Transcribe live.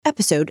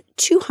episode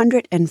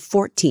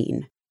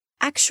 214,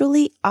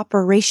 Actually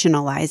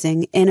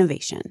Operationalizing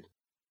Innovation,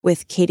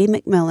 with Katie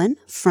McMillan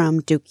from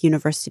Duke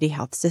University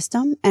Health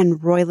System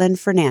and Royland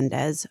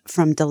Fernandez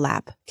from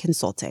DeLab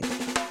Consulting.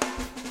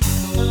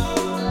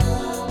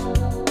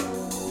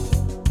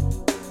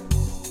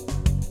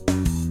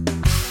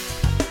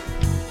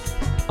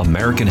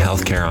 American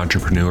healthcare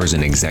entrepreneurs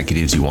and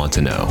executives you want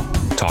to know.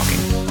 Talking.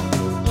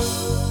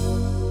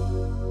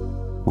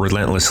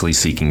 Relentlessly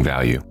seeking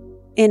value.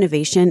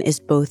 Innovation is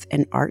both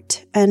an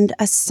art and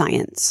a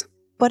science,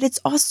 but it's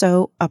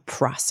also a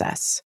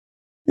process.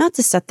 Not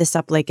to set this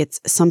up like it's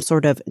some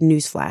sort of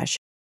newsflash,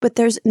 but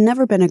there's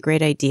never been a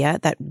great idea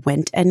that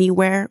went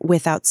anywhere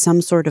without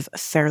some sort of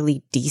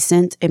fairly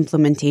decent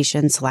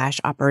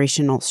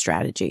implementation/operational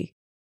strategy.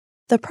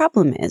 The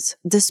problem is,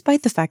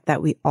 despite the fact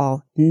that we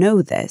all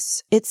know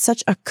this, it's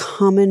such a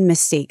common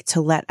mistake to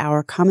let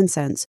our common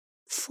sense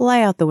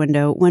fly out the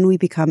window when we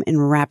become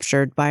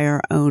enraptured by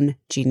our own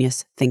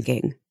genius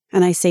thinking.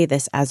 And I say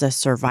this as a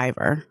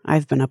survivor.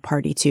 I've been a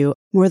party to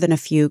more than a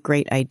few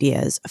great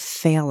ideas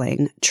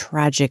failing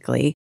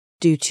tragically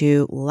due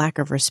to lack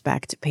of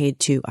respect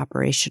paid to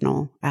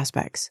operational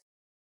aspects.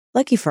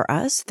 Lucky for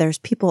us, there's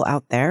people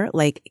out there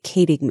like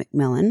Katie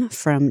McMillan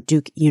from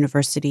Duke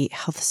University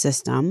Health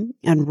System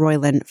and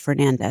Royland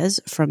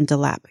Fernandez from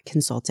DeLab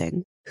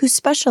Consulting, who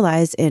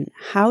specialize in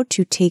how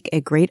to take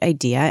a great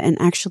idea and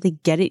actually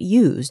get it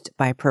used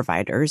by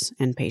providers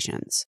and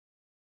patients.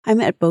 I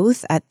met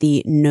both at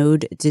the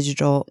Node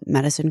Digital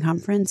Medicine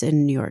Conference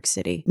in New York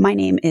City. My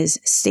name is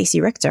Stacey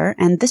Richter,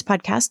 and this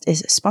podcast is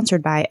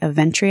sponsored by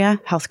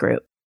Aventria Health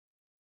Group.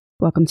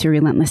 Welcome to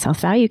Relentless Health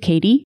Value,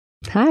 Katie.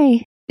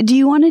 Hi. Do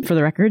you want to, for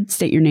the record,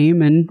 state your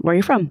name and where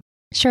you're from?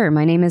 Sure.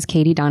 My name is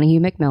Katie Donahue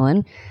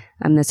McMillan.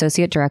 I'm the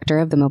Associate Director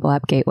of the Mobile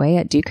App Gateway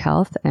at Duke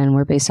Health, and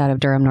we're based out of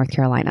Durham, North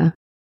Carolina.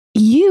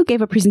 You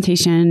gave a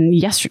presentation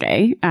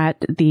yesterday at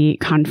the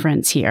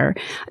conference here.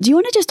 Do you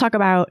want to just talk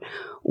about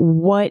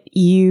what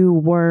you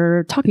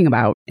were talking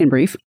about in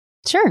brief?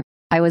 Sure.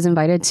 I was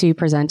invited to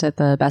present at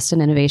the Best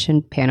in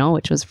Innovation panel,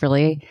 which was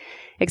really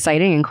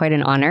exciting and quite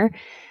an honor.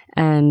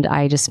 And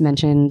I just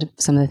mentioned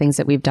some of the things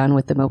that we've done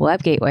with the Mobile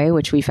App Gateway,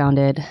 which we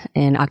founded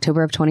in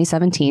October of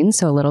 2017,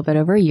 so a little bit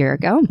over a year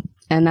ago.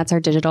 And that's our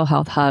digital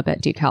health hub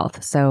at Duke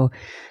Health. So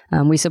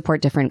we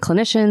support different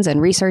clinicians and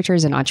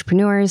researchers and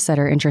entrepreneurs that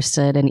are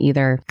interested in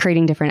either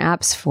creating different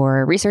apps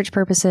for research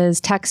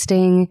purposes,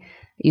 texting,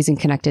 using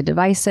connected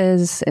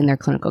devices in their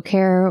clinical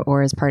care,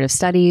 or as part of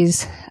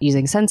studies,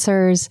 using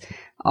sensors,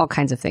 all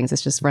kinds of things. It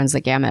just runs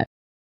the gamut.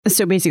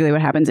 So basically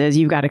what happens is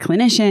you've got a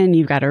clinician,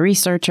 you've got a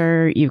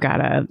researcher, you've got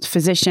a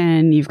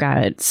physician, you've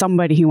got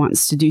somebody who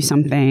wants to do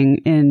something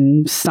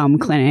in some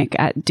clinic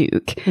at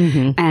Duke.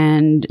 Mm-hmm.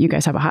 And you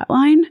guys have a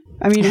hotline?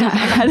 I mean,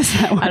 how does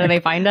that work? How do they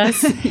find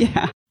us?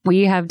 Yeah.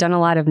 We have done a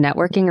lot of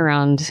networking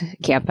around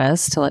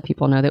campus to let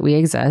people know that we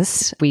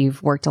exist.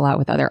 We've worked a lot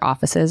with other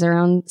offices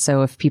around.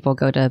 So if people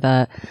go to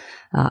the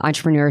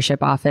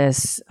entrepreneurship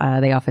office,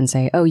 they often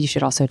say, oh, you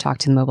should also talk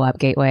to the Mobile App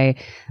Gateway.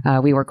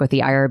 We work with the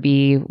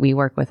IRB. We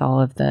work with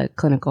all of the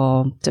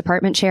clinical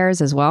department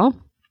chairs as well.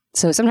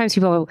 So sometimes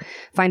people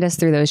find us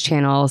through those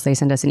channels. They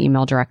send us an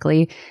email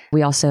directly.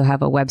 We also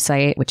have a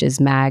website, which is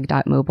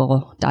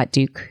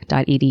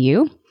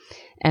mag.mobile.duke.edu.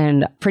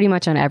 And pretty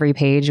much on every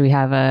page, we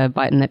have a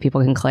button that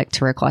people can click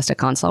to request a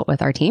consult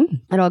with our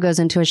team. It all goes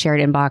into a shared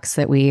inbox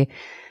that we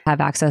have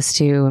access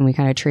to, and we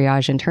kind of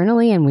triage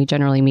internally. And we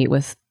generally meet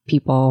with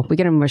people. We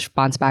get a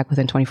response back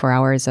within 24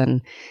 hours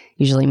and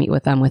usually meet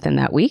with them within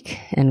that week.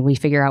 And we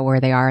figure out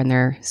where they are in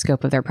their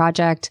scope of their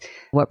project,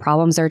 what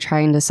problems they're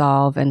trying to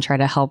solve, and try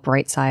to help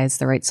right size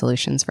the right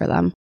solutions for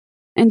them.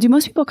 And do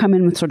most people come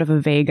in with sort of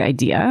a vague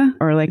idea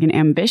or like an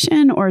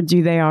ambition, or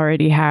do they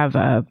already have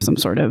some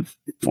sort of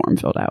form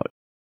filled out?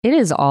 It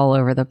is all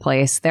over the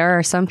place. There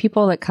are some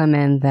people that come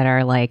in that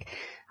are like,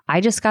 I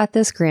just got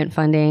this grant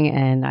funding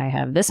and I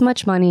have this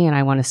much money and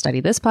I want to study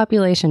this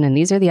population and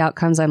these are the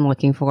outcomes I'm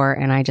looking for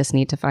and I just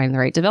need to find the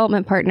right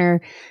development partner.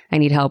 I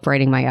need help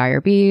writing my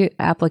IRB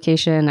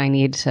application. I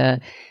need to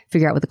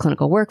figure out what the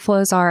clinical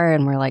workflows are.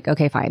 And we're like,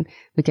 okay, fine.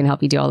 We can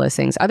help you do all those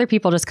things. Other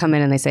people just come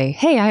in and they say,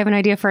 hey, I have an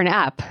idea for an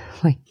app.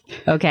 Like,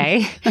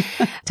 okay,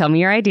 tell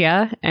me your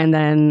idea. And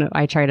then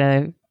I try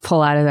to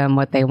pull out of them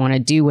what they want to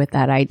do with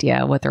that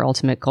idea, what their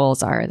ultimate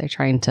goals are. Are they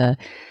trying to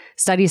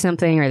study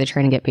something? Are they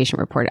trying to get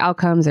patient-reported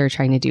outcomes? Are they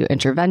trying to do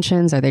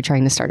interventions? Are they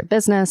trying to start a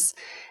business?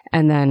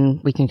 And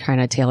then we can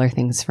kind of tailor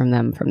things from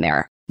them from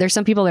there. There's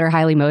some people that are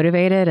highly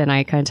motivated and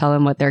I kind of tell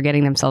them what they're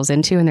getting themselves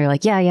into and they're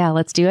like, yeah,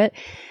 let's do it.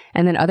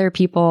 And then other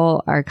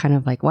people are kind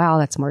of like, wow,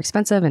 that's more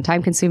expensive and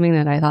time consuming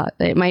than I thought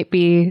it might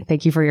be.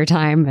 Thank you for your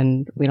time.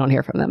 And we don't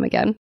hear from them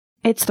again.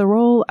 It's the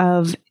role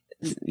of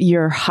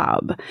your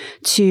hub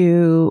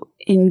to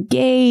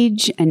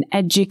engage and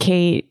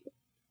educate,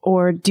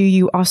 or do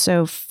you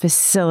also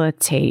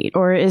facilitate,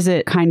 or is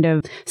it kind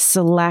of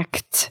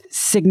select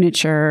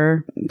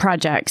signature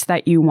projects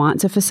that you want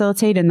to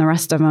facilitate and the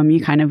rest of them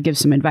you kind of give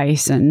some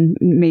advice and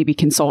maybe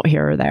consult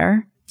here or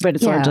there, but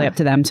it's largely up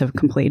to them to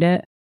complete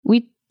it?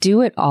 We do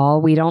it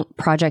all. We don't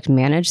project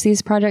manage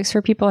these projects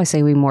for people. I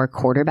say we more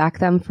quarterback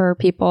them for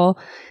people.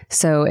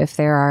 So if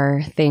there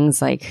are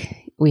things like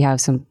we have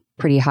some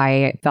pretty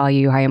high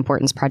value, high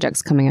importance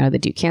projects coming out of the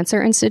Duke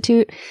Cancer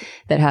Institute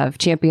that have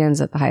champions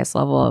at the highest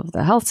level of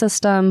the health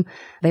system.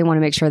 They want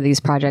to make sure these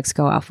projects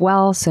go off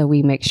well. So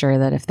we make sure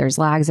that if there's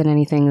lags in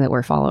anything that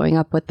we're following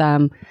up with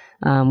them.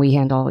 We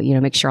handle,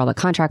 make sure all the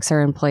contracts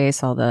are in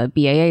place, all the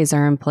BAAs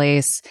are in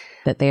place,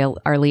 that they are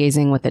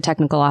liaising with the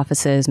technical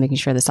offices, making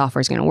sure the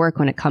software is going to work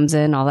when it comes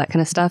in, all that kind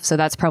of stuff. So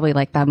that's probably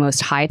like the most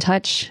high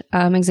touch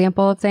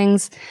example of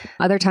things.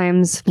 Other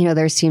times,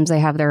 there's teams, they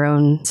have their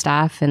own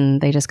staff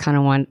and they just kind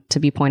of want to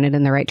be pointed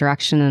in the right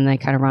direction and they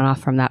kind of run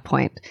off from that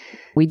point.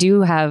 We do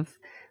have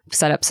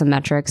set up some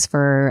metrics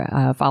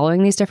for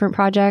following these different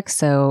projects.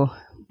 So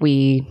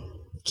we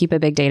keep a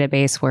big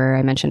database where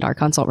I mentioned our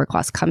consult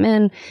requests come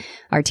in.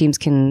 Our teams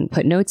can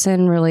put notes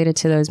in related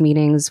to those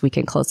meetings. We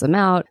can close them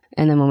out.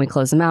 And then when we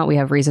close them out, we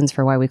have reasons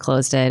for why we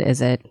closed it. Is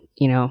it,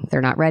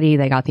 they're not ready.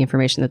 They got the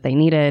information that they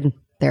needed.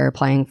 They're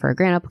applying for a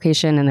grant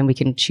application. And then we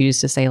can choose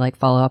to say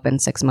follow up in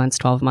 6 months,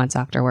 12 months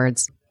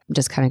afterwards.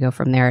 Just kind of go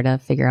from there to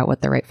figure out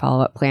what the right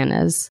follow-up plan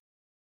is.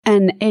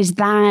 And is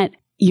that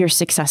your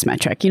success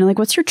metric?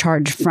 What's your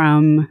charge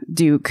from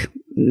Duke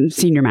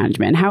senior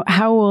management?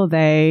 How will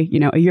they,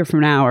 a year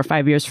from now or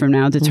 5 years from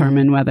now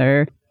determine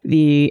whether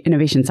the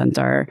Innovation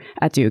Center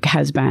at Duke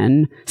has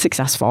been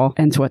successful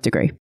and to what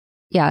degree?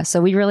 Yeah,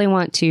 so we really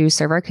want to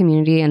serve our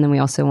community, and then we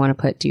also want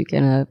to put Duke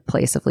in a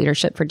place of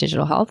leadership for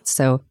digital health.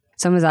 So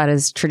some of that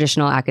is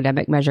traditional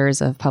academic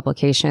measures of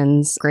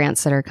publications,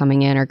 grants that are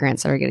coming in or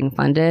grants that are getting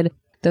funded.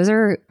 Those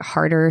are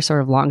harder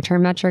sort of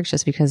long-term metrics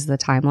just because of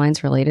the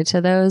timelines related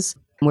to those.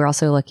 We're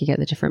also looking at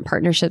the different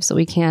partnerships that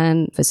we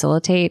can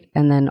facilitate.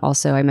 And then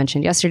also, I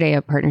mentioned yesterday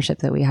a partnership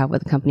that we have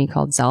with a company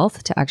called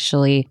Xealth to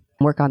actually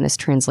work on this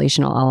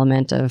translational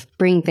element of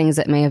bringing things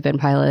that may have been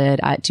piloted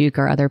at Duke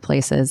or other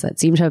places that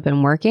seem to have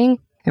been working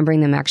and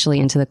bring them actually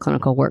into the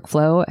clinical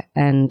workflow.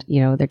 And,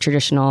 the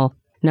traditional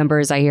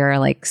numbers I hear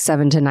are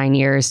 7 to 9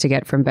 years to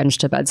get from bench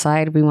to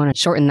bedside. We want to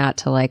shorten that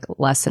to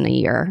less than a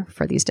year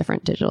for these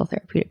different digital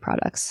therapeutic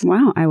products.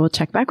 Wow. I will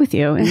check back with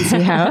you and see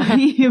how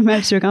you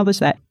managed to accomplish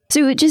that.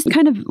 So just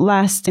kind of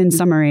last in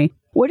summary,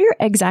 what are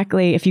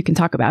exactly, if you can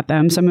talk about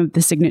them, some of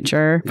the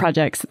signature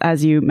projects,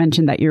 as you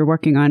mentioned, that you're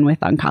working on with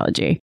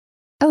oncology?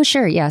 Oh,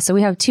 sure. Yeah. So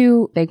we have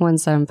two big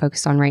ones that I'm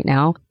focused on right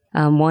now.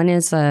 One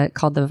is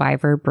called the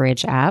Viver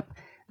Bridge app.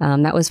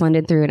 That was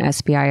funded through an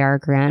SBIR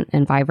grant,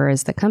 and Viver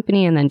is the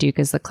company, and then Duke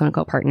is the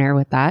clinical partner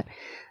with that.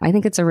 I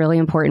think it's a really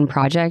important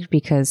project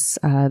because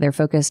they're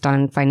focused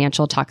on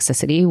financial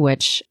toxicity,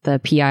 which the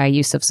PI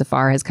Yusuf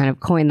Zafar has kind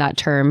of coined that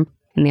term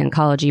in the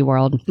oncology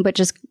world, but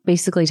just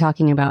basically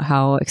talking about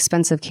how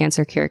expensive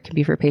cancer care can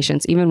be for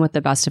patients, even with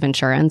the best of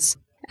insurance.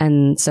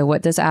 And so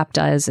what this app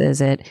does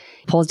is it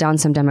pulls down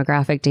some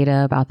demographic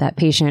data about that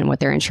patient, what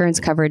their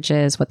insurance coverage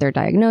is, what their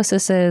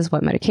diagnosis is,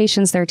 what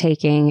medications they're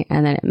taking,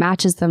 and then it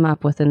matches them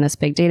up within this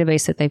big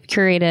database that they've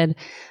curated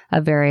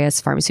of various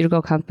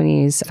pharmaceutical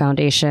companies,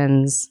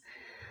 foundations,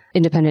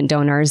 independent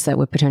donors that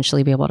would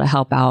potentially be able to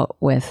help out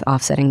with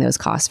offsetting those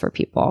costs for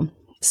people.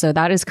 So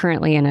that is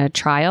currently in a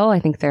trial. I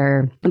think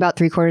they're about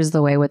 3/4 of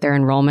the way with their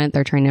enrollment.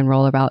 They're trying to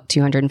enroll about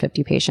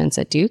 250 patients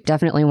at Duke.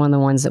 Definitely one of the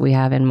ones that we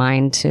have in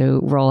mind to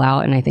roll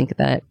out. And I think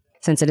that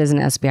since it is an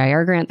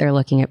SBIR grant, they're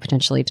looking at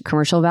potentially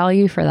commercial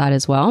value for that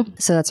as well.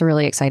 So that's a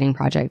really exciting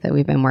project that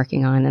we've been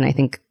working on. And I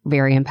think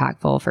very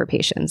impactful for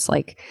patients.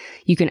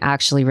 You can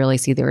actually really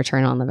see the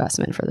return on the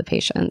investment for the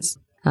patients.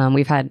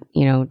 We've had,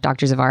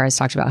 Dr. Zafar has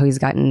talked about how he's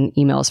gotten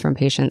emails from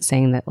patients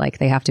saying that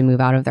they have to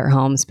move out of their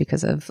homes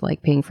because of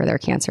paying for their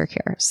cancer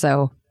care.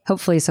 So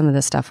hopefully some of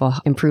this stuff will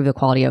improve the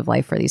quality of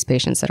life for these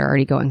patients that are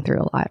already going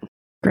through a lot.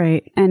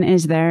 Great. And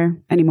is there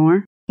any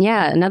more?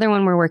 Yeah. Another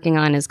one we're working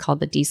on is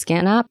called the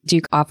DScan app.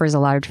 Duke offers a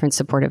lot of different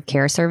supportive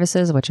care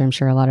services, which I'm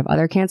sure a lot of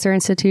other cancer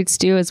institutes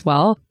do as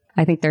well.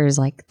 I think there's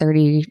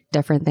 30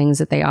 different things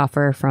that they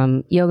offer,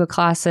 from yoga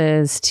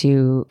classes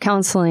to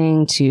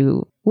counseling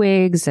to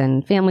wigs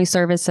and family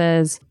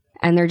services.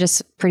 And they're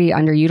just pretty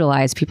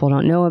underutilized. People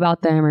don't know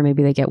about them, or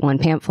maybe they get one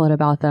pamphlet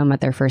about them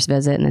at their first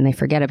visit and then they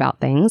forget about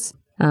things.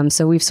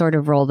 So we've sort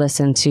of rolled this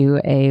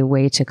into a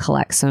way to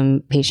collect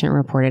some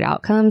patient-reported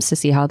outcomes to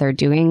see how they're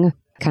doing.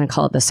 Kind of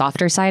call it the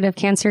softer side of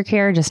cancer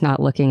care, just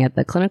not looking at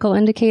the clinical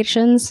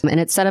indications.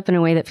 And it's set up in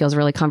a way that feels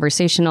really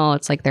conversational.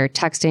 It's like they're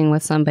texting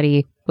with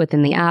somebody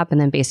within the app,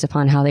 and then based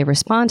upon how they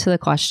respond to the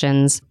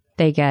questions,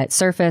 they get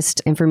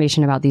surfaced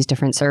information about these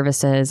different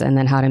services and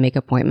then how to make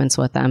appointments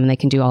with them. And they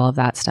can do all of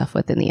that stuff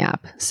within the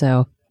app.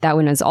 So that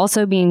one is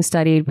also being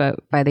studied, but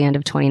by the end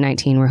of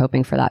 2019, we're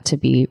hoping for that to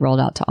be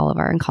rolled out to all of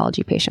our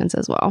oncology patients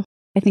as well.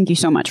 I thank you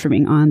so much for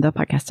being on the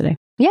podcast today.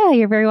 Yeah,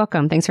 you're very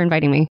welcome. Thanks for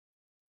inviting me.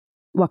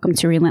 Welcome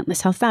to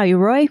Relentless Health Value,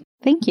 Roy.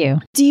 Thank you.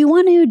 Do you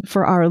want to,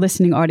 for our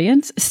listening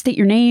audience, state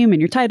your name and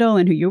your title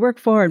and who you work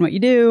for and what you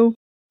do?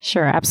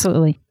 Sure,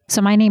 absolutely.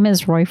 So my name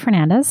is Roy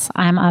Fernandez.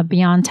 I'm a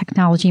Beyond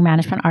Technology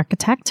Management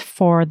Architect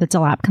for the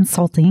DeLapp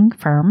Consulting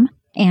firm.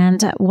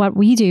 And what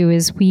we do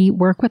is we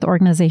work with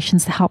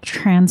organizations to help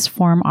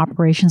transform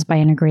operations by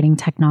integrating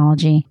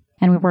technology.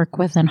 And we work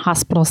within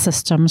hospital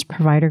systems,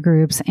 provider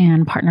groups,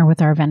 and partner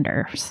with our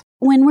vendors.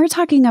 When we're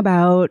talking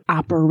about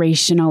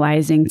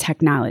operationalizing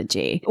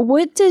technology,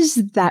 what does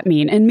that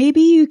mean? And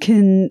maybe you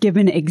can give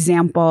an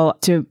example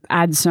to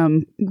add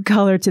some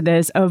color to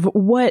this of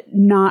what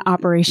not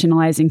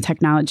operationalizing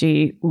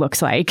technology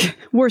looks like.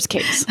 Worst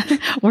case.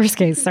 Worst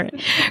case. Sorry.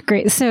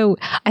 Great. So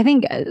I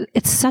think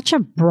it's such a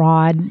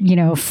broad,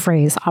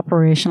 phrase,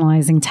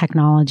 operationalizing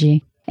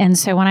technology. And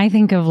so when I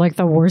think of like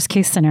the worst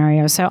case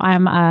scenario, so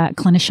I'm a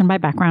clinician by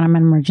background, I'm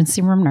an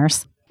emergency room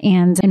nurse.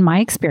 And in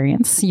my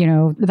experience,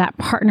 that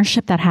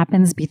partnership that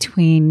happens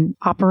between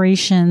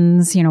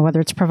operations, whether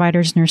it's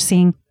providers,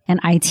 nursing, and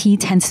IT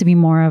tends to be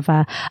more of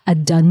a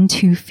done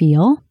to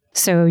feel.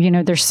 So,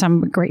 there's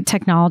some great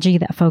technology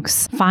that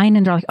folks find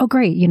and they're like, oh,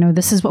 great.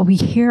 This is what we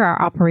hear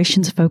our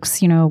operations folks,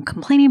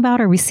 complaining about,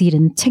 or we see it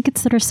in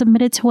tickets that are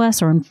submitted to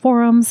us or in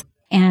forums.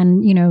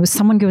 And,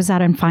 someone goes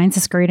out and finds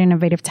this great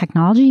innovative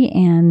technology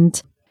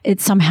and it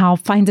somehow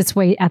finds its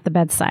way at the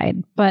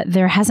bedside. But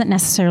there hasn't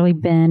necessarily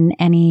been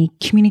any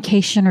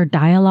communication or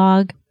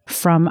dialogue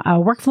from a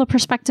workflow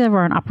perspective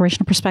or an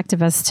operational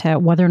perspective as to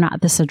whether or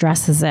not this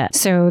addresses it.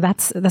 So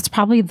that's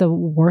probably the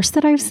worst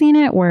that I've seen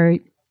it, where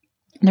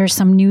there's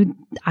some new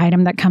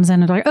item that comes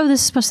in and like, oh,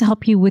 this is supposed to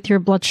help you with your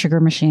blood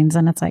sugar machines.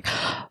 And it's like,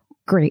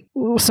 great.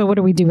 So what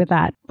do we do with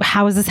that?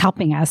 How is this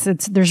helping us?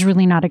 There's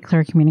really not a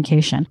clear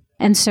communication.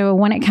 And so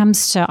when it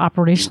comes to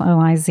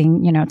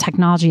operationalizing,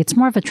 technology, it's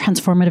more of a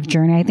transformative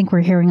journey. I think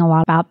we're hearing a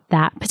lot about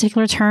that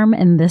particular term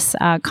in this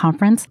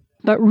conference,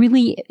 but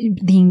really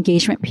the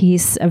engagement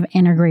piece of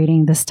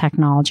integrating this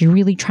technology,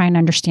 really trying to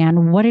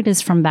understand what it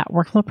is from that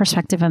workflow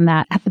perspective and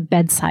that at the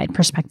bedside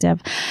perspective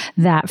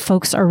that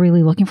folks are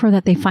really looking for,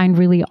 that they find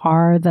really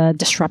are the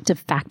disruptive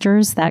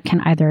factors that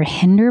can either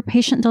hinder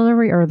patient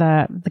delivery or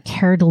the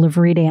care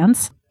delivery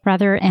dance,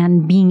 rather,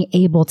 and being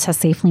able to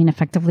safely and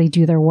effectively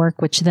do their work,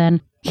 which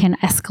then can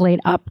escalate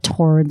up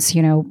towards,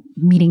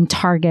 meeting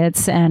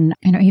targets and,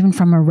 even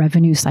from a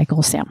revenue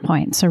cycle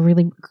standpoint. So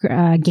really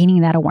gaining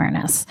that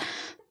awareness.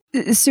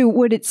 So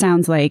what it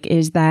sounds like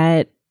is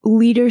that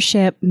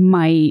leadership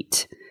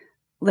might,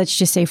 let's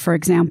just say, for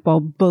example,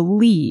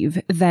 believe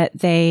that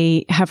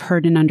they have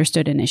heard and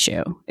understood an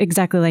issue.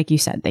 Exactly like you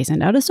said, they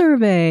send out a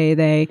survey,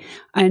 they've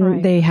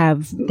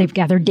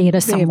gathered data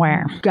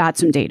somewhere, got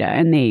some data,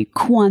 and they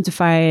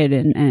quantify it,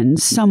 and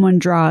someone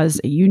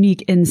draws a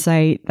unique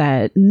insight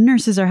that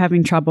nurses are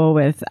having trouble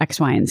with X,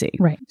 Y, and Z.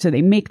 Right. So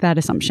they make that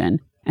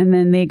assumption, and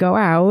then they go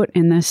out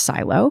in this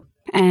silo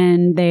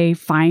and they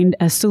find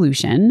a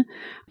solution,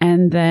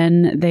 and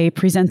then they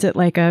present it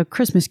like a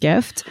Christmas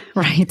gift.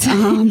 Right.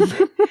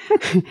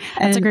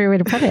 That's a great way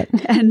to put it.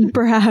 And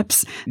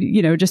perhaps,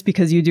 just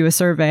because you do a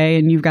survey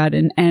and you've got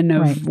an N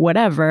of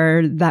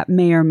whatever, that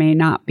may or may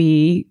not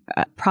be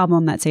a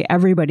problem that, say,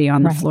 everybody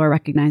on the floor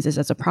recognizes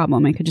as a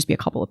problem. It could just be a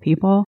couple of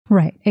people.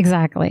 Right.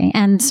 Exactly.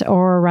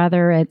 Or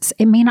rather, it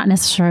may not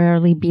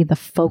necessarily be the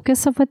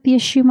focus of what the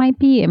issue might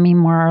be. It may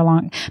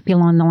be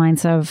along the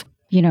lines of,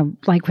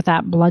 like with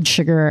that blood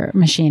sugar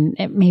machine,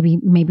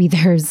 maybe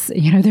there was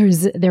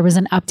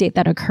an update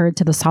that occurred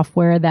to the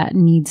software that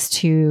needs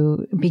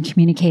to be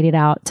communicated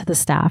out to the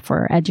staff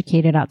or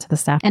educated out to the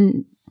staff.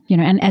 And,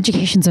 and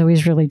education's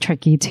always really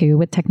tricky too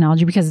with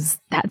technology, because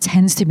that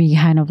tends to be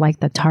kind of like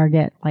the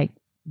target, like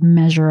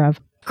measure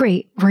of,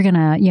 great, we're going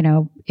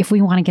to, if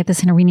we want to get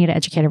this in, we need to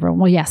educate everyone.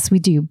 Well, yes, we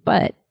do.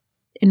 But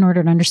in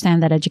order to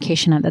understand that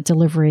education and that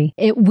delivery,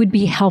 it would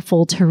be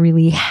helpful to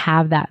really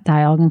have that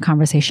dialogue and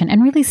conversation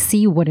and really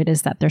see what it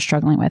is that they're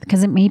struggling with.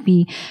 Because it may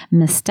be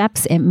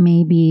missteps.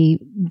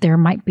 There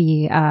might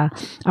be a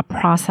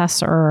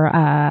process or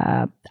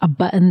a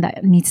button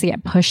that needs to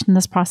get pushed in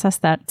this process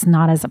that's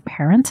not as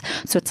apparent.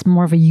 So it's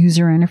more of a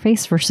user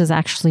interface versus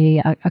actually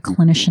a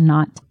clinician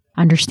not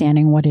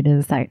understanding what it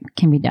is that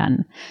can be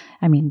done.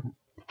 I mean,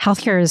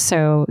 healthcare is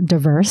so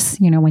diverse,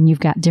 when you've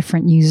got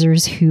different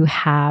users who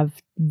have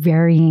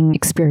varying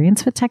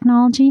experience with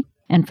technology,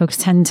 and folks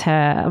tend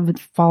to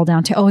fall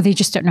down to, they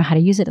just don't know how to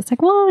use it. It's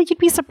like, well, you'd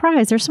be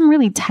surprised. There's some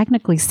really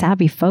technically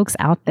savvy folks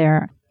out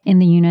there in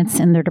the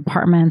units, in their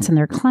departments, and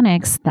their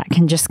clinics that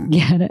can just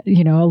get,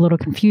 a little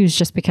confused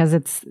just because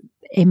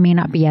it may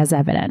not be as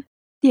evident.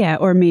 Yeah,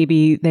 or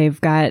maybe they've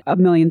got a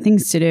million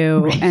things to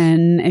do,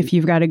 and if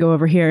you've got to go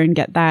over here and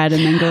get that,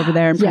 and then go over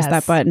there and press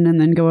that button,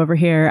 and then go over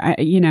here,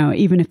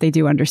 even if they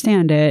do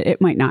understand it, it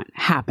might not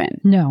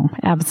happen. No,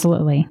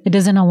 absolutely. It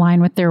doesn't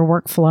align with their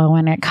workflow,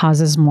 and it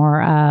causes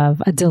more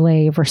of a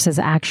delay versus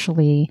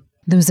actually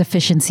those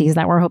efficiencies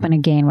that we're hoping to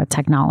gain with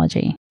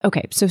technology.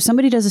 Okay, so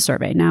somebody does a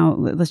survey. Now,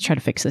 let's try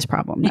to fix this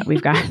problem that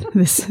we've got,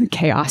 this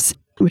chaos,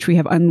 which we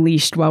have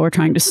unleashed while we're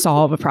trying to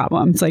solve a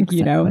problem. It's like,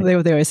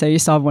 exactly. They always say you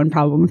solve one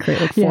problem and create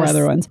like four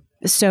other ones.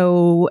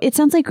 So it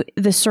sounds like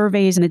the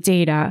surveys and the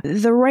data,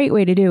 the right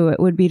way to do it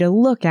would be to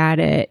look at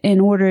it in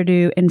order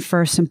to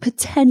infer some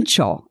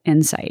potential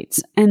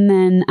insights and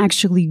then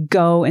actually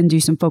go and do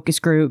some focus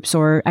groups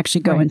or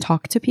actually go and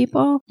talk to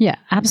people. Yeah,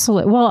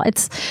 absolutely. Well,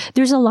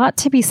 there's a lot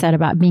to be said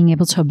about being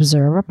able to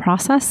observe a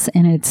process,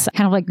 and it's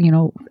kind of like,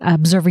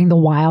 observing the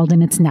wild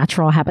in its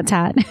natural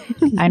habitat.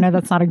 I know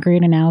that's not a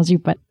great analogy,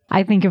 but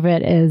I think of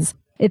it as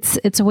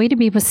it's a way to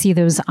be able to see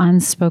those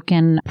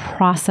unspoken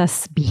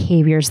process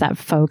behaviors that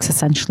folks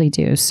essentially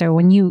do. So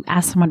when you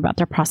ask someone about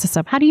their process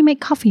of how do you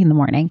make coffee in the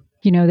morning,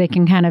 they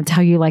can kind of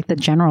tell you like the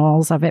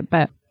generals of it.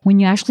 But when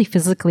you actually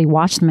physically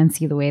watch them and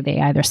see the way they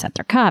either set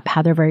their cup,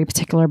 how they're very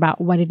particular about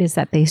what it is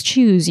that they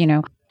choose,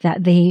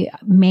 that they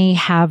may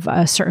have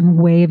a certain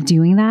way of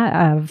doing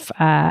that, of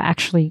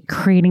actually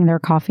creating their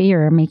coffee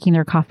or making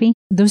their coffee.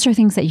 Those are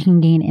things that you can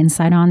gain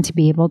insight on to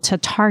be able to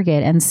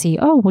target and see,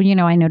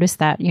 I noticed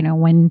that,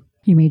 when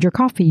you made your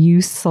coffee, you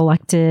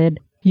selected,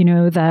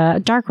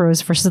 the dark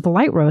roast versus the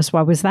light roast.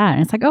 What was that?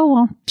 And it's like,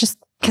 just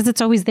because it's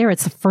always there.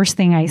 It's the first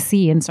thing I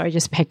see. And so I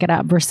just pick it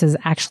up versus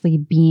actually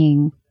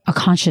being a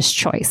conscious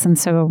choice. And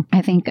so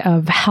I think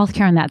of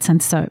healthcare in that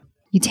sense. So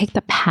you take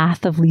the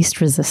path of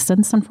least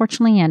resistance,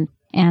 unfortunately.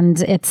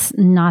 And it's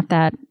not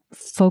that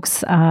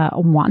folks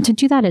want to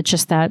do that. It's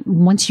just that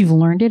once you've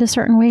learned it a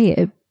certain way,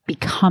 it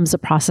becomes a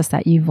process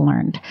that you've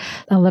learned.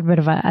 A little bit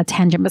of a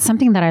tangent, but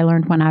something that I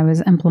learned when I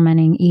was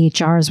implementing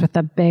EHRs with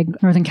a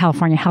big Northern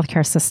California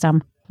healthcare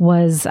system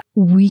was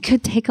we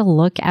could take a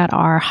look at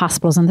our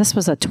hospitals. And this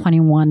was a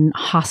 21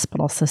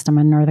 hospital system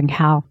in Northern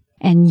Cal.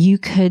 And you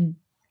could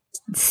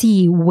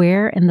see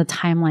where in the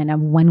timeline of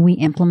when we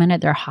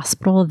implemented their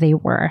hospital they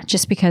were,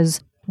 just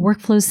because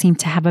workflows seem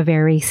to have a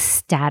very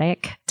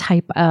static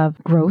type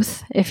of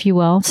growth, if you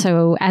will.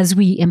 So as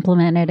we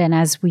implemented and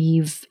as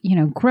we've,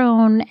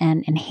 grown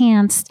and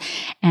enhanced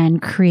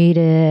and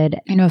created,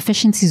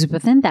 efficiencies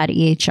within that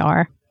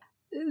EHR,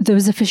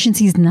 those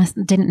efficiencies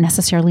didn't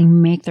necessarily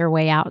make their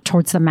way out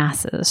towards the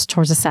masses,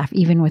 towards the staff,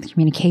 even with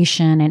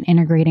communication and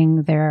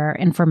integrating their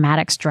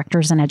informatics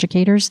directors and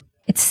educators.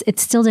 It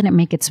still didn't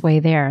make its way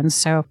there. And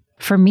so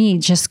for me,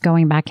 just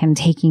going back and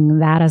taking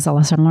that as a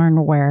lesson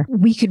learned where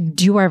we could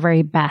do our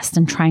very best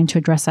in trying to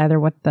address either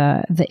what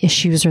the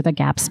issues or the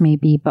gaps may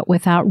be, but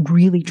without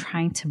really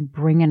trying to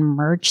bring and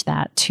merge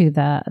that to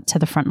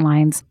the front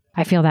lines,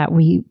 I feel that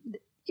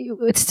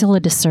it's still a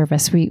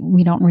disservice.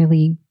 We don't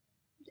really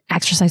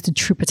exercise the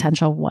true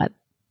potential of what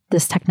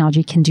this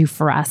technology can do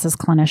for us as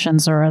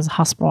clinicians or as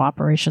hospital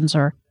operations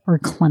or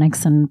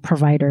clinics and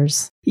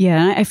providers.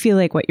 Yeah, I feel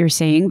like what you're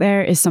saying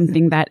there is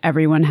something that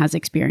everyone has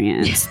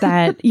experienced,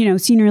 that,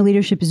 senior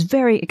leadership is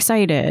very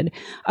excited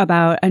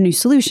about a new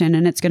solution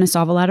and it's going to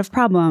solve a lot of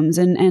problems.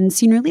 And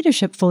senior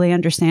leadership fully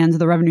understands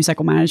the revenue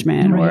cycle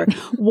management or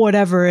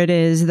whatever it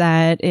is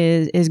that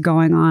is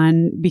going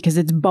on because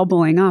it's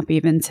bubbling up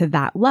even to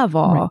that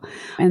level. Right.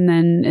 And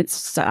then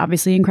it's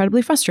obviously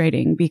incredibly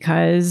frustrating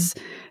because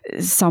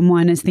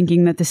someone is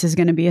thinking that this is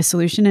going to be a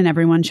solution and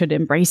everyone should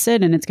embrace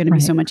it and it's going to be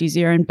so much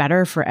easier and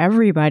better for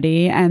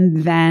everybody.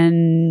 And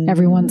then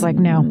everyone's like,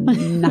 no,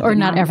 or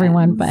not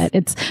everyone,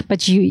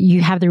 but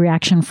you have the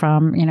reaction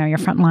from, your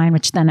front line,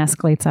 which then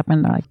escalates up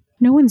and they're like,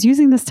 no one's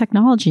using this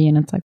technology. And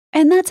it's like,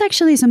 and that's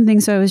actually something.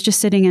 So I was just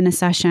sitting in a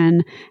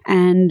session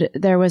and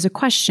there was a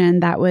question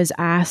that was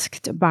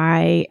asked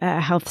by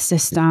a health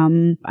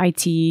system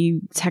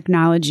IT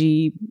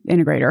technology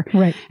integrator.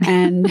 Right.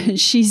 And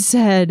she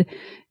said,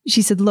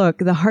 look,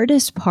 the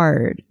hardest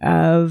part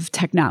of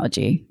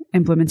technology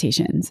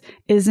implementations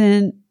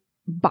isn't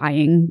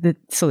buying the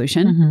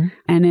solution.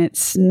 And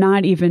it's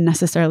not even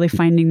necessarily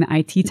finding the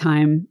IT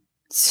time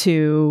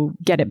to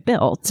get it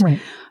built. Right.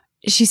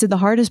 She said the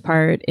hardest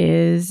part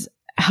is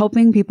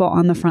helping people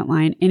on the front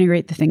line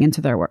integrate the thing into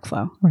their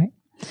workflow. Right.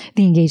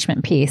 The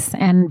engagement piece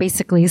and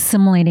basically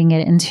assimilating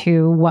it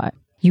into what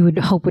you would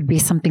hope would be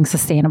something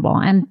sustainable.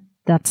 And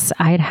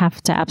I'd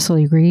have to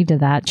absolutely agree to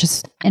that.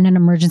 Just in an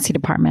emergency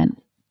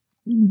department,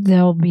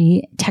 there'll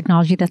be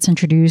technology that's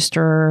introduced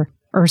or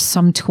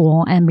some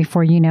tool, and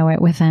before you know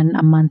it, within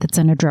a month, it's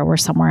in a drawer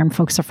somewhere and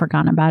folks have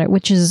forgotten about it,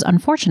 which is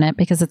unfortunate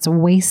because it's a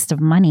waste of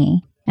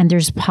money and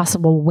there's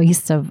possible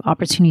waste of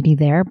opportunity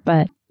there.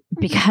 But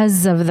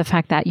because of the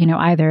fact that,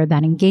 either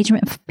that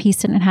engagement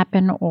piece didn't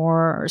happen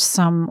or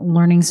some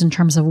learnings in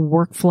terms of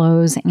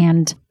workflows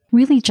and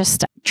really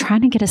just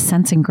trying to get a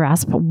sense and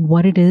grasp of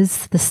what it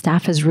is the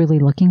staff is really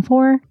looking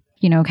for,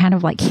 kind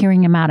of like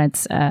hearing them out.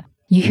 It's,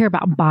 you hear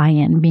about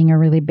buy-in being a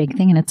really big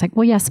thing. And it's like,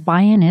 well, yes,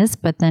 buy-in is,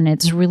 but then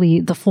it's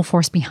really the full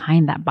force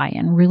behind that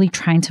buy-in, really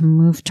trying to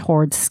move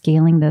towards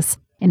scaling this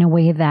in a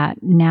way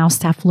that now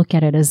staff look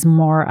at it as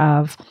more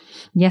of,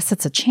 yes,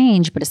 it's a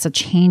change, but it's a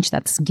change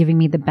that's giving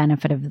me the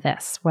benefit of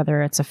this,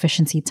 whether it's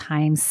efficiency,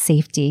 time,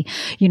 safety,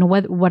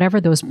 whatever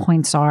those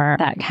points are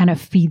that kind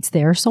of feeds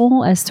their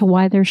soul as to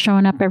why they're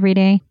showing up every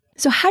day.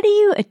 So how do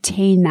you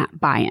attain that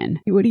buy-in?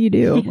 What do you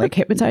do? Like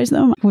hypnotize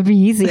them? Would be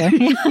easier.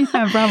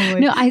 Yeah,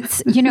 probably. No,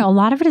 a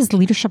lot of it is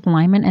leadership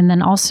alignment, and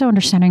then also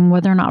understanding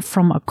whether or not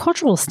from a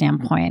cultural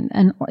standpoint,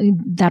 and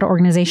that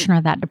organization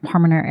or that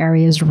department or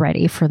area is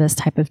ready for this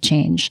type of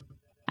change.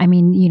 I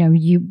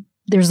mean,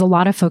 there's a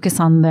lot of focus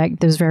on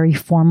those very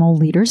formal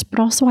leaders, but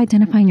also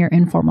identifying your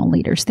informal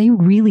leaders. They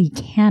really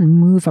can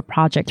move a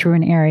project through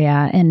an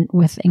area and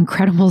with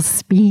incredible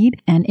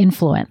speed and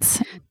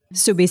influence.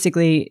 So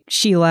basically,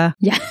 Sheila.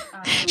 Yeah.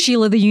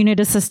 Sheila, the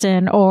unit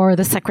assistant or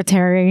the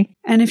secretary.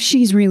 And if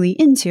she's really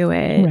into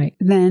it, right,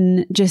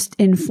 then just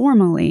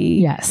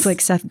informally, yes,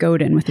 like Seth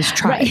Godin with his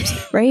tribes,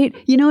 right?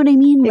 You know what I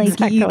mean? Like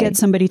exactly. You get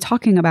somebody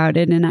talking about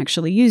it and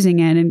actually using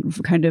it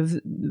and kind of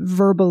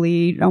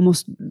verbally,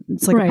 almost,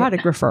 it's like a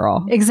product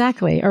referral.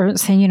 Exactly. Or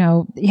saying,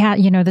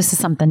 this is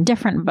something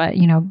different, but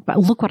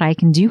look what I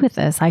can do with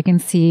this. I can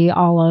see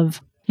all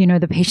of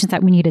the patients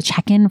that we need to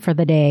check in for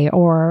the day,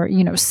 or,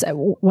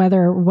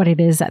 whether what it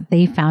is that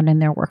they found in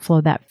their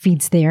workflow that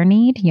feeds their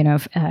need,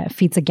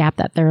 feeds a gap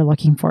that they're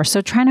looking for.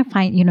 So trying to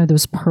find,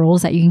 those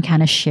pearls that you can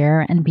kind of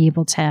share and be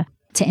able to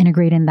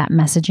integrate in that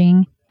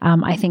messaging,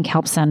 I think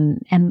helps.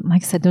 And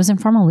like I said, those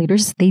informal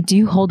leaders, they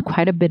do hold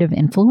quite a bit of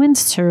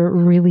influence to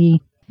really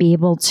be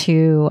able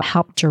to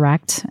help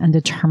direct and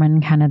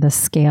determine kind of the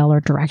scale or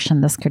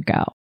direction this could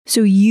go.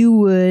 So you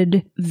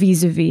would,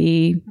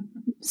 vis-a-vis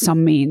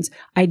some means,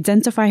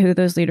 identify who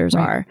those leaders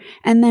are.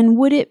 And then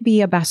would it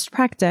be a best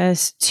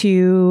practice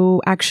to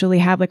actually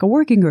have like a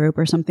working group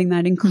or something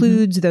that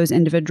includes those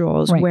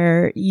individuals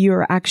where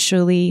you're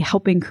actually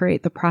helping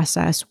create the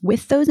process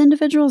with those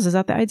individuals? Is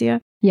that the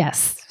idea?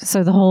 Yes.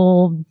 So the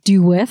whole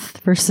do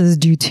with versus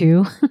do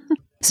to.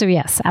 So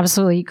yes,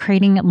 absolutely.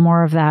 Creating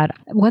more of that,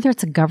 whether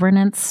it's a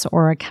governance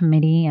or a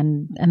committee,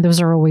 and those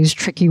are always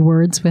tricky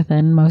words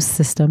within most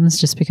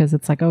systems, just because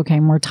it's like, okay,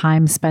 more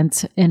time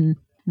spent in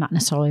not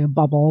necessarily a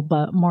bubble,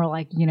 but more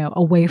like,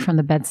 away from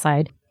the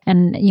bedside.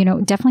 And,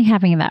 definitely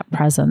having that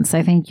presence.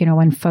 I think,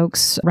 when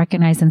folks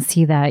recognize and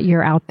see that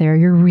you're out there,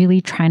 you're really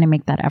trying to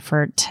make that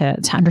effort to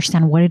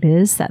understand what it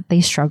is that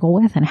they struggle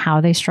with and how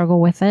they struggle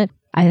with it.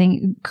 I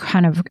think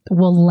kind of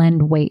will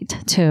lend weight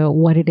to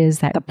what it is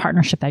that the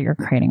partnership that you're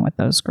creating with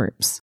those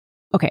groups.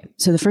 Okay,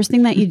 so the first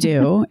thing that you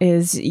do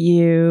is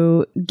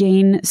you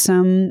gain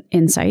some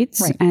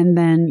insights, and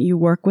then you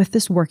work with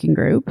this working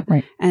group.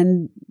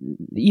 And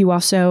you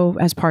also,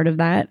 as part of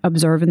that,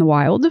 observe in the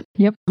wild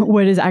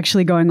what is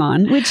actually going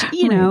on, which,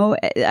 know,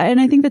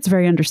 and I think that's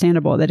very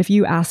understandable that if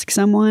you ask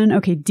someone,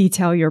 okay,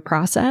 detail your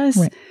process,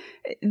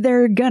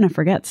 they're gonna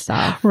forget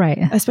stuff.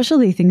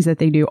 Especially things that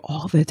they do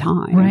all the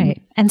time.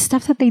 And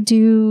stuff that they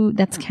do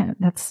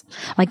that's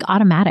like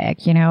automatic,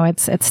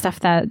 it's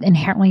stuff that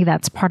inherently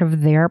that's part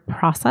of their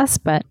process,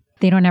 but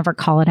they don't ever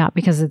call it out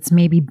because it's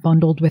maybe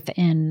bundled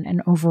within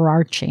an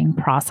overarching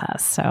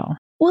process. So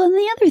well, and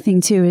the other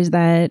thing too is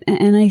that,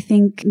 and I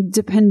think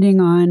depending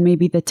on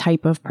maybe the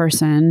type of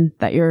person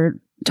that you're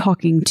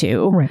talking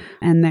to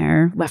and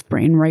their left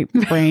brain, right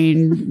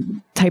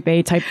brain, type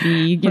A, type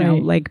B,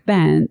 like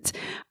bent,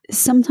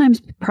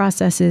 sometimes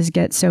processes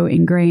get so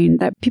ingrained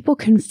that people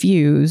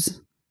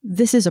confuse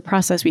this is a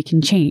process we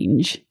can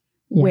change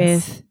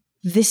with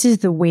this is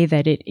the way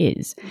that it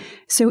is.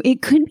 So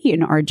it could be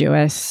an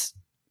arduous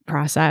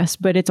process,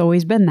 but it's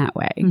always been that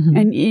way.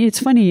 And it's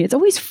funny. It's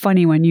always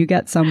funny when you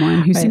get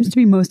someone who seems to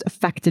be most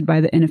affected by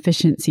the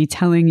inefficiency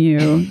telling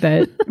you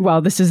that,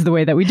 well, this is the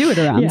way that we do it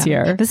around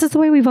here. This is the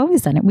way we've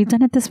always done it. We've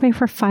done it this way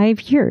for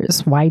 5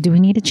 years. Why do we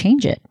need to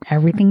change it?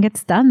 Everything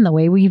gets done the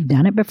way we've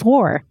done it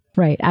before.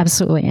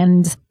 Absolutely.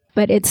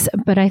 But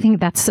I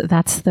think that's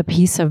the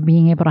piece of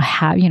being able to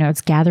have,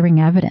 it's gathering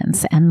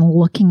evidence and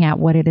looking at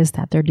what it is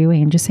that they're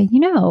doing and just say,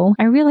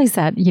 I realize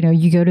that,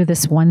 you go to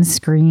this one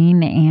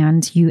screen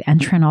and you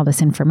enter in all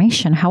this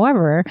information.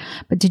 However,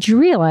 but did you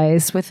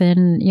realize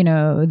within,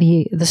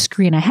 the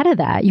screen ahead of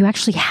that, you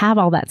actually have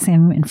all that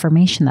same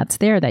information that's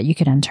there that you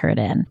could enter it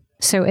in.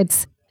 So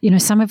it's,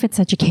 some of it's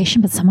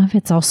education, but some of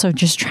it's also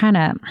just trying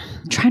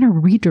to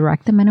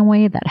redirect them in a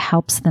way that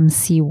helps them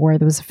see where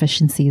those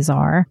efficiencies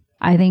are.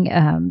 I think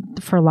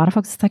for a lot of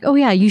folks, it's like, oh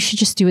yeah, you should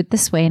just do it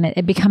this way. And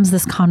it becomes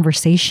this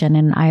conversation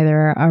in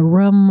either a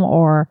room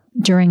or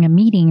during a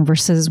meeting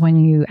versus when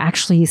you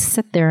actually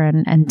sit there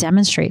and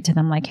demonstrate to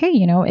them like, hey,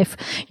 if,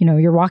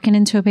 you're walking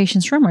into a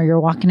patient's room or you're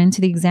walking into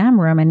the exam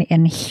room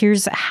and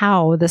here's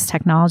how this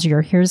technology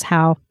or here's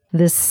how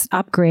this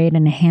upgrade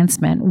and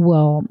enhancement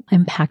will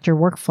impact your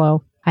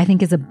workflow, I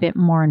think is a bit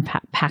more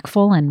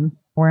impactful. And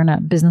we're in a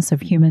business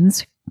of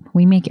humans.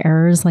 We make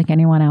errors like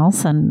anyone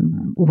else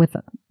and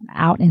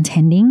without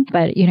intending,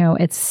 but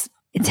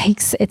it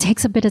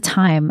takes a bit of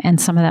time and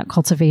some of that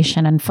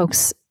cultivation, and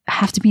folks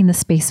have to be in the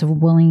space of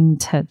willing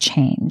to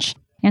change.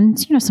 And,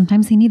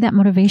 sometimes they need that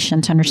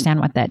motivation to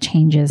understand what that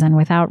change is, and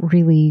without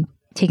really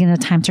taking the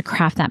time to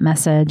craft that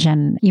message.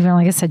 And even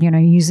like I said,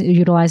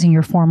 utilizing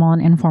your formal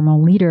and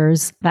informal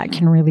leaders, that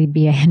can really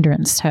be a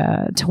hindrance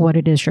to what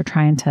it is you're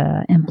trying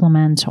to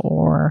implement,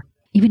 or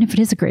even if it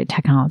is a great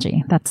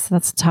technology, that's the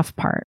tough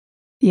part.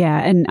 Yeah,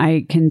 and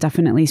I can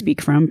definitely speak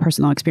from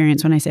personal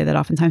experience when I say that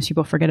oftentimes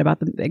people forget about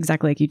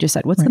exactly like you just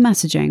said. What's the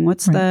messaging?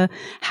 What's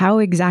how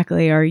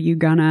exactly are you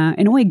gonna,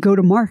 in a way, go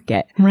to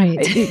market? Right.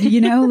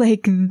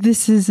 Like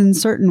this is in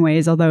certain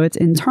ways, although it's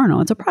internal,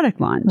 it's a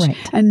product launch. Right.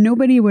 And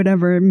nobody would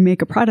ever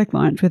make a product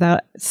launch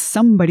without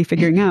somebody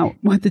figuring out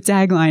what the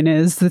tagline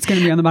is that's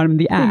going to be on the bottom of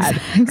the ad.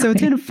 Exactly. So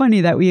it's kind of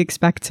funny that we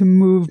expect to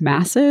move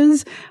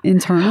masses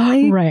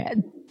internally. Right.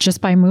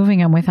 Just by moving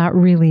them without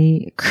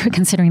really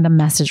considering the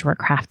message we're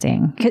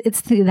crafting.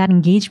 It's that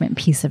engagement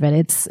piece of it.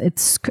 It's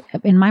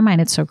in my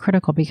mind, it's so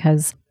critical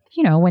because,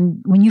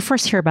 when you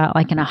first hear about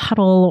like in a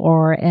huddle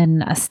or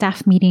in a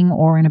staff meeting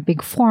or in a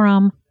big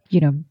forum,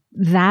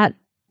 that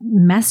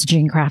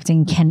messaging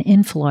crafting can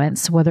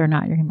influence whether or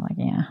not you're going to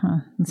be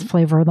like, it's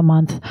flavor of the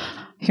month.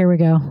 Here we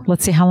go.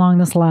 Let's see how long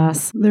this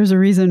lasts. There's a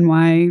reason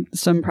why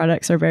some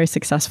products are very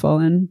successful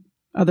and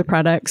other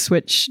products,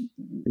 which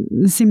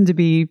seem to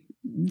be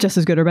just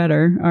as good or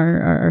better,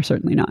 are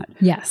certainly not.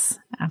 Yes,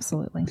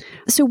 absolutely.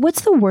 So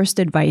what's the worst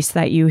advice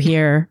that you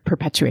hear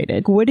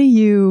perpetuated? What do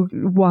you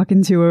walk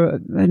into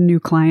a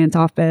new client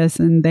office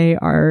and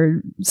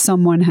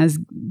someone has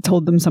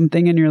told them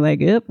something and you're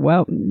like,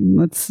 well,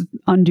 let's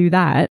undo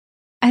that.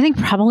 I think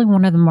probably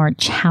one of the more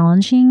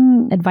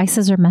challenging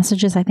advices or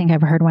messages I think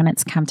I've heard when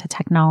it's come to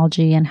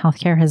technology and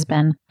healthcare has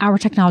been our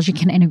technology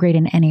can integrate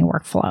in any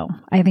workflow.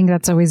 I think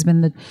that's always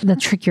been the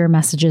trickier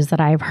messages that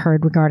I've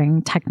heard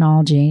regarding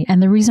technology.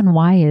 And the reason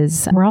why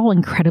is we're all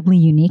incredibly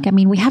unique. I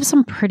mean, we have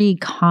some pretty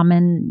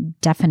common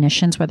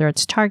definitions, whether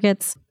it's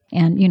targets,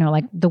 and,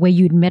 like the way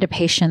you admit a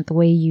patient, the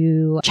way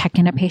you check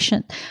in a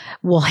patient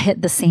will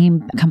hit the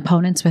same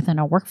components within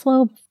a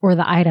workflow or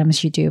the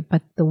items you do.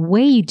 But the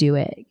way you do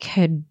it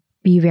could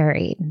be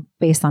varied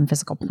based on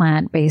physical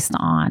plant, based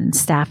on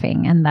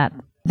staffing and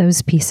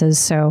those pieces.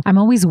 So I'm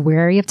always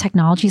wary of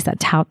technologies that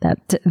tout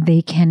that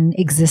they can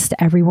exist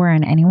everywhere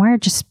and anywhere,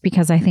 just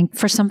because I think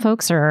for some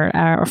folks or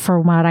for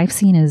what I've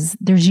seen is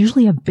there's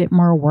usually a bit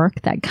more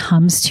work that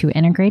comes to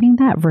integrating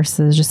that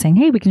versus just saying,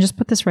 hey, we can just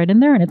put this right in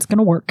there and it's going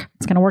to work.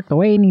 It's going to work the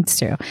way it needs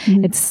to.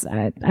 Mm-hmm. It's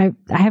I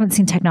haven't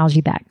seen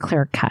technology that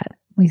clear cut,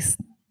 at least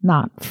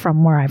not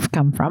from where I've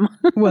come from.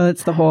 Well,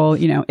 it's the whole,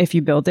 if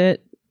you build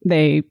it,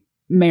 they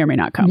may or may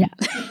not come. Yeah.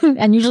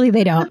 And usually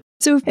they don't.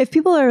 So if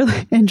people are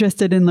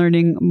interested in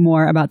learning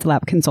more about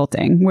DeLapp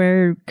Consulting,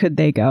 where could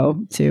they go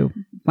to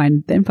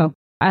find the info?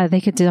 They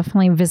could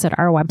definitely visit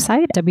our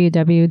website,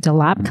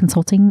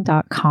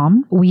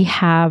 www.delappconsulting.com. We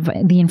have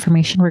the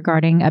information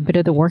regarding a bit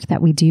of the work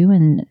that we do,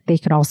 and they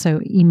could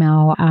also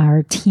email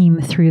our team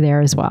through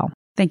there as well.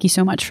 Thank you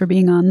so much for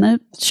being on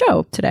the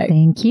show today.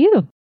 Thank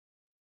you.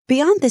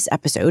 Beyond this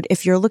episode,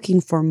 if you're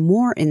looking for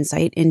more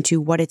insight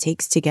into what it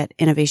takes to get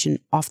innovation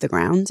off the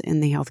ground in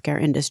the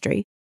healthcare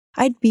industry,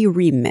 I'd be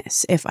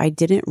remiss if I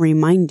didn't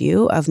remind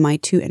you of my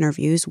 2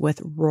 interviews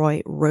with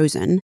Roy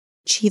Rosen,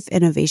 Chief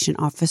Innovation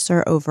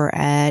Officer over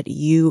at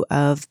U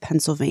of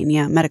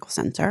Pennsylvania Medical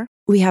Center.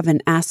 We have an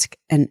Ask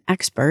an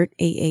Expert,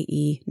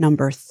 AAE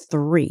number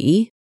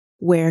 3,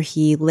 where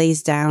he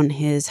lays down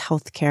his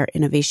healthcare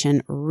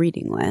innovation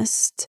reading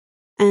list.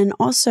 And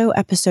also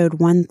episode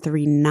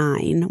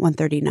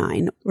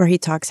 139, where he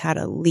talks how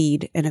to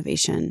lead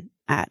innovation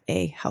at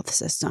a health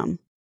system.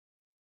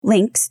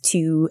 Links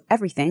to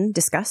everything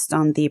discussed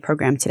on the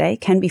program today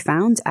can be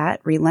found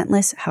at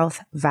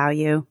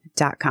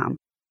relentlesshealthvalue.com.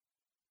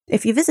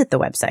 If you visit the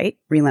website,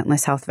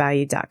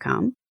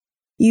 relentlesshealthvalue.com,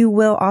 you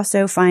will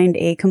also find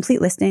a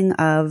complete listing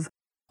of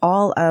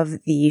all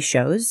of the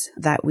shows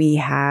that we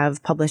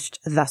have published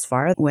thus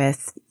far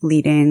with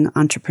leading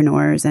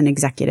entrepreneurs and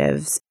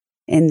executives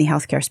in the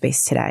healthcare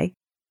space today.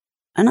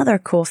 Another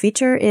cool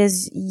feature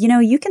is,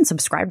 you can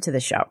subscribe to the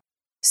show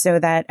so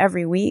that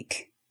every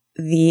week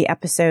the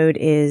episode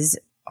is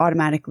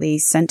automatically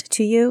sent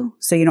to you,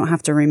 so you don't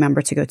have to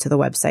remember to go to the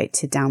website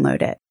to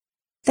download it.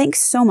 Thanks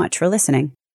so much for listening.